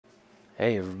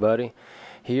Hey everybody,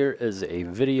 here is a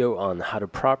video on how to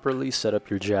properly set up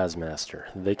your Jazzmaster.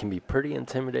 They can be pretty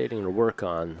intimidating to work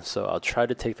on, so I'll try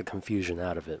to take the confusion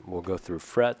out of it. We'll go through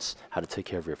frets, how to take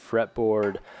care of your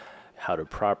fretboard, how to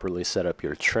properly set up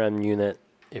your trem unit.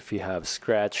 If you have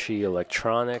scratchy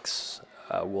electronics,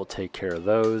 we'll take care of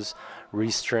those,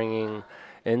 restringing,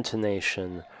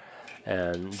 intonation,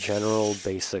 and general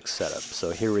basic setup.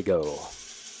 So here we go.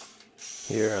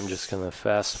 Here I'm just going to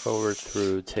fast forward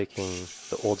through taking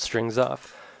the old strings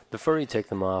off. Before you take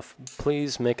them off,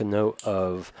 please make a note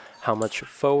of how much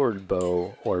forward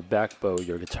bow or back bow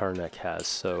your guitar neck has,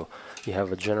 so you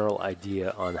have a general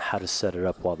idea on how to set it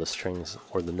up while the strings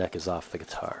or the neck is off the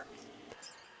guitar.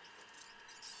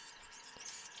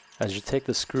 As you take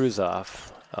the screws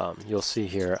off, you'll see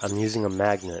here I'm using a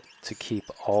magnet to keep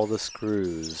all the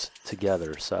screws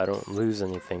together so I don't lose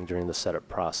anything during the setup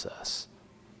process.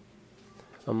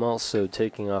 I'm also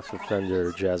taking off the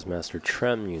Fender Jazzmaster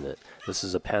trem unit. This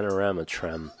is a panorama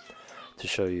trem to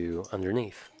show you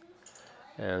underneath.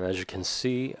 And as you can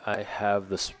see, I have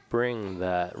the spring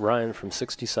that Ryan from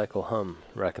 60 Cycle Hum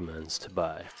recommends to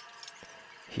buy.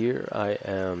 Here I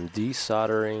am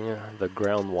desoldering the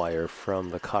ground wire from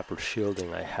the copper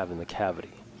shielding I have in the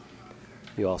cavity.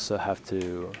 You also have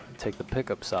to take the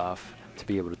pickups off to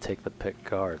be able to take the pick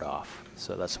guard off.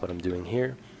 So that's what I'm doing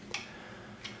here.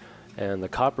 And the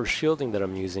copper shielding that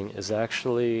I'm using is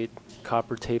actually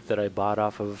copper tape that I bought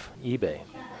off of eBay.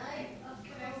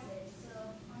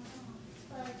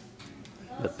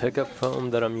 The pickup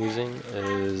foam that I'm using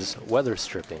is weather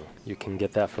stripping. You can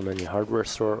get that from any hardware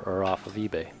store or off of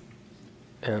eBay.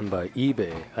 And by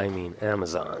eBay, I mean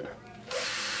Amazon.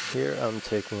 Here I'm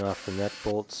taking off the neck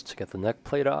bolts to get the neck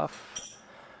plate off.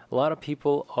 A lot of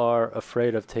people are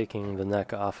afraid of taking the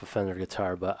neck off a Fender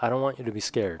guitar, but I don't want you to be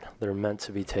scared. They're meant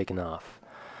to be taken off.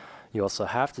 You also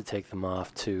have to take them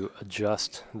off to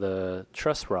adjust the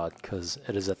truss rod because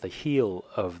it is at the heel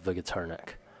of the guitar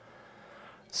neck.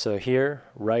 So here,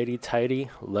 righty tighty,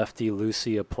 lefty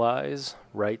loosey applies,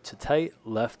 right to tight,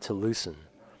 left to loosen.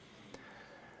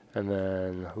 And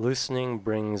then loosening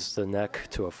brings the neck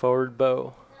to a forward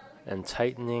bow, and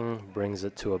tightening brings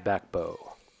it to a back bow.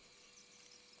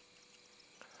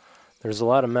 There's a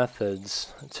lot of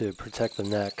methods to protect the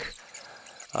neck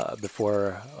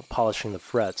before polishing the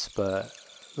frets, but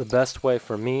the best way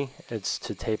for me is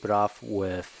to tape it off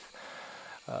with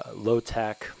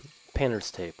low-tack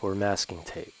painter's tape or masking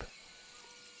tape.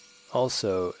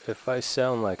 Also, if I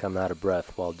sound like I'm out of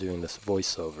breath while doing this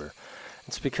voiceover,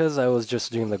 it's because I was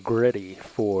just doing the gritty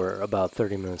for about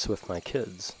 30 minutes with my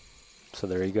kids. So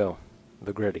there you go,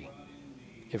 the gritty.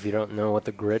 If you don't know what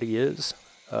the gritty is,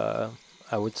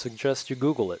 I would suggest you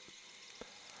Google it.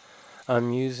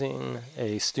 I'm using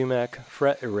a Stumac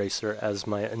fret eraser as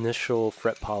my initial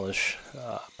fret polish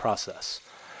process.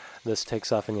 This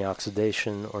takes off any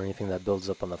oxidation or anything that builds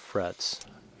up on the frets.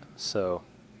 So,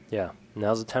 yeah,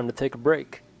 now's the time to take a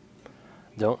break.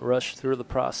 Don't rush through the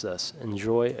process.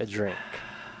 Enjoy a drink.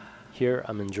 Here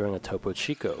I'm enjoying a Topo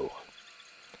Chico.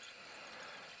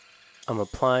 I'm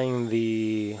applying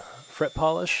the fret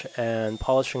polish and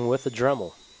polishing with a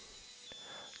Dremel.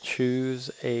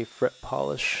 Choose a fret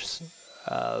polish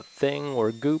thing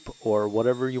or goop or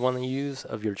whatever you want to use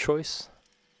of your choice.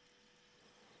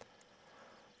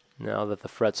 Now that the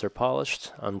frets are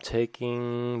polished, I'm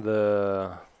taking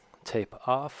the tape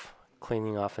off,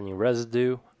 cleaning off any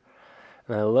residue.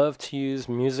 And I love to use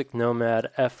Music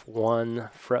Nomad F1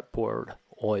 fretboard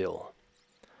oil.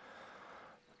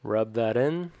 Rub that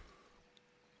in.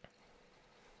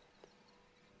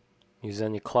 Use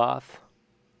any cloth.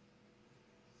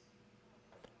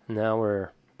 Now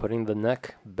we're putting the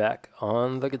neck back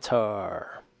on the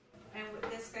guitar. And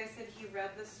this guy said he read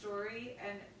the story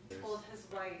and told his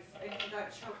wife and he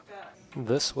got choked up.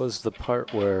 This was the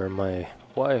part where my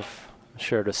wife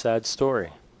shared a sad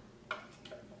story.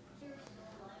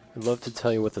 I'd love to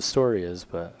tell you what the story is,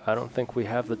 but I don't think we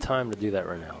have the time to do that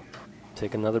right now.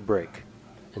 Take another break.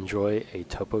 Enjoy a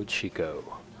Topo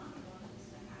Chico.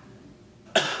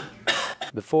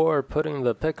 Before putting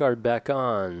the pickguard back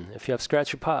on, if you have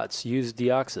scratchy pots, use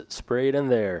deoxit, spray it in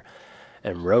there,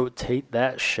 and rotate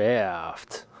that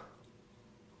shaft.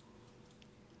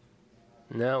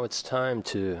 Now it's time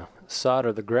to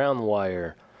solder the ground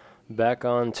wire back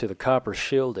onto the copper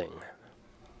shielding.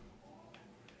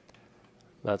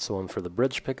 That's the one for the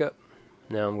bridge pickup.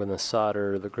 Now I'm going to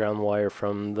solder the ground wire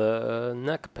from the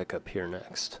neck pickup here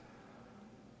next.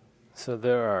 So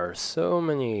there are so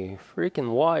many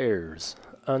freaking wires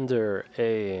under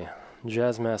a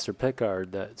Jazzmaster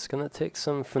pickguard that it's going to take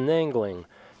some finagling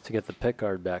to get the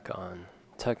pickguard back on.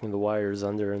 protecting the wires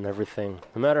under and everything,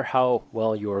 no matter how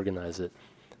well you organize it,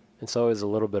 it's always a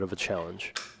little bit of a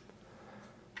challenge.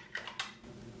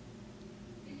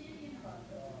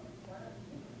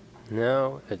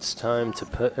 Now it's time to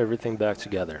put everything back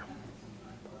together.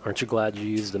 Aren't you glad you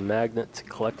used a magnet to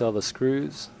collect all the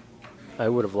screws? I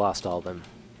would have lost all of them.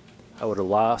 I would have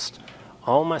lost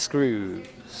all my screws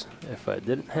if I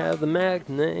didn't have the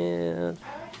magnet.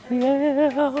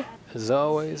 Yeah. As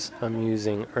always, I'm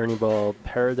using Ernie Ball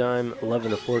Paradigm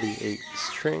 11 to 48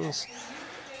 strings.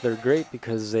 They're great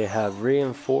because they have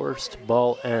reinforced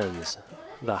ball ends.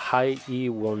 The high E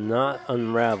will not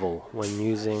unravel when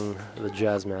using the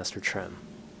Jazzmaster trem.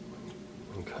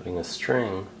 When cutting a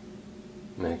string,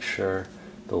 make sure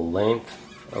the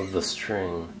length of the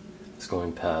string is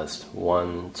going past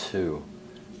 1, 2,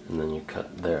 and then you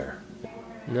cut there.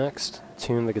 Next,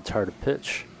 tune the guitar to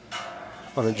pitch.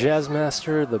 On the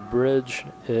Jazzmaster, the bridge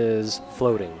is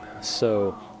floating,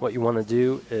 so what you want to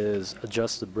do is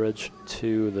adjust the bridge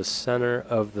to the center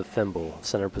of the thimble,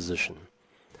 center position.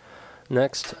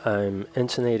 Next, I'm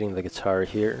intonating the guitar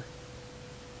here.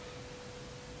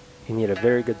 You need a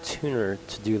very good tuner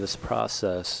to do this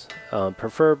process,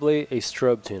 preferably a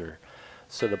strobe tuner.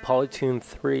 So the Polytune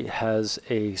 3 has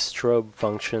a strobe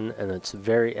function and it's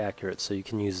very accurate, so you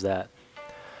can use that.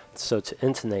 So to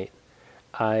intonate,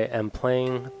 I am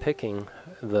picking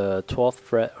the 12th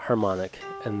fret harmonic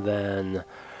and then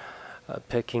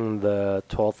picking the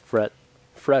 12th fret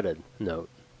fretted note.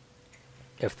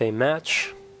 If they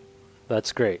match,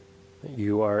 that's great.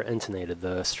 You are intonated,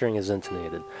 the string is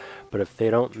intonated. But if they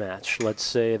don't match, let's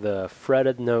say the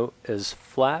fretted note is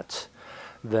flat,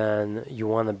 then you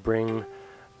want to bring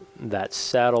that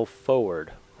saddle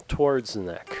forward towards the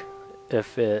neck.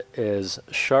 If it is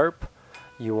sharp,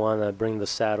 you want to bring the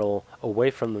saddle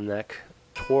away from the neck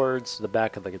towards the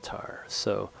back of the guitar.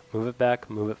 So move it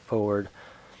back, move it forward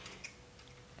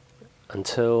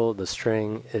until the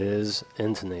string is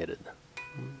intonated.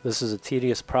 This is a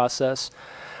tedious process.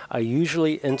 I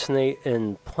usually intonate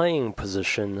in playing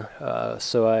position,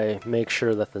 so I make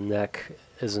sure that the neck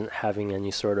isn't having any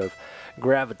sort of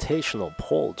gravitational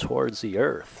pull towards the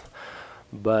earth.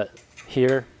 But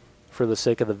here, for the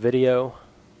sake of the video,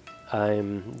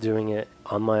 I'm doing it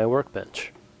on my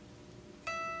workbench.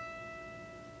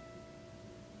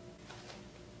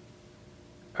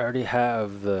 I already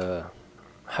have the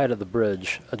height of the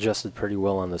bridge adjusted pretty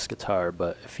well on this guitar,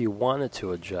 but if you wanted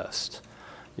to adjust,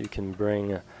 you can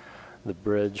bring the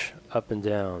bridge up and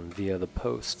down via the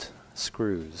post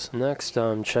screws. Next,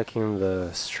 I'm checking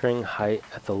the string height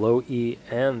at the low E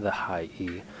and the high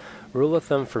E. Rule of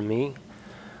thumb for me,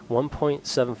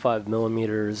 1.75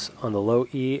 millimeters on the low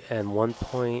E and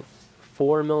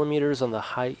 1.4 millimeters on the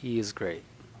high E is great.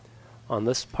 On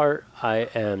this part, I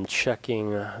am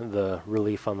checking the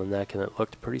relief on the neck and it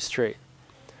looked pretty straight.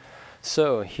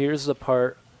 So here's the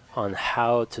part on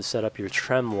how to set up your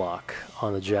trem lock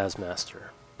on the Jazzmaster.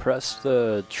 Press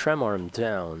the trem arm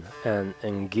down and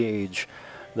engage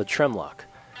the trem lock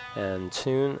and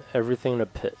tune everything to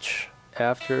pitch.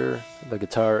 After the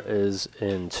guitar is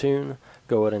in tune,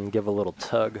 go ahead and give a little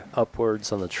tug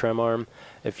upwards on the trem arm.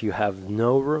 If you have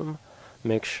no room,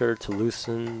 make sure to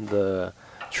loosen the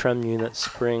trem unit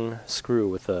spring screw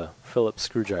with a Phillips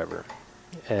screwdriver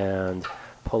and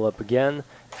pull up again.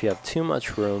 If you have too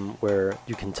much room where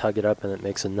you can tug it up and it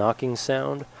makes a knocking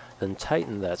sound, then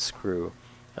tighten that screw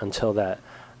until that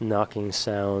knocking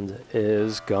sound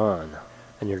is gone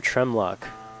and your trem lock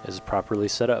is properly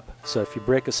set up. So if you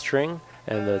break a string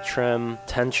and the trem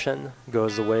tension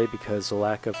goes away because the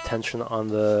lack of tension on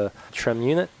the trem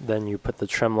unit, then you put the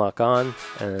trem lock on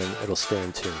and it'll stay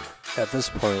in tune. At this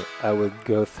point, I would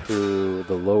go through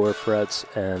the lower frets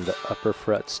and the upper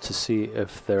frets to see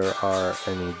if there are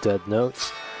any dead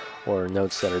notes or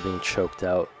notes that are being choked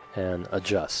out and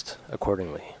adjust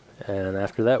accordingly. And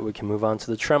after that, we can move on to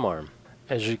the trem arm.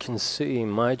 As you can see,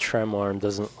 my trem arm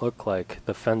doesn't look like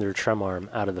the Fender trem arm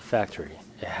out of the factory.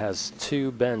 It has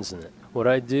two bends in it. What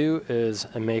I do is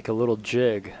I make a little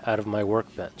jig out of my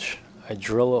workbench. I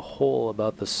drill a hole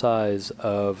about the size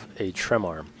of a trem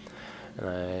arm and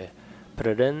I put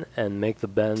it in and make the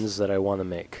bends that I want to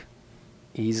make.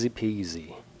 Easy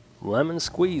peasy, lemon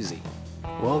squeezy.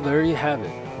 Well, there you have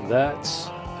it. That's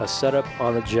a setup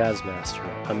on the Jazzmaster.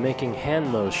 I'm making hand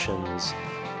motions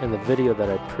in the video that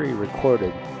I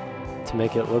pre-recorded to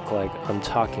make it look like I'm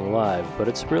talking live, but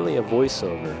it's really a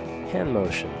voiceover. Hand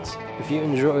motions. If you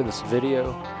enjoy this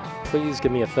video, please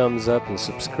give me a thumbs up and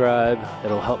subscribe.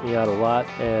 It'll help me out a lot.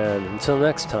 And until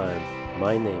next time,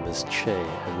 my name is Che,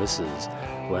 and this is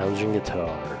Lounging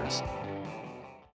Guitars.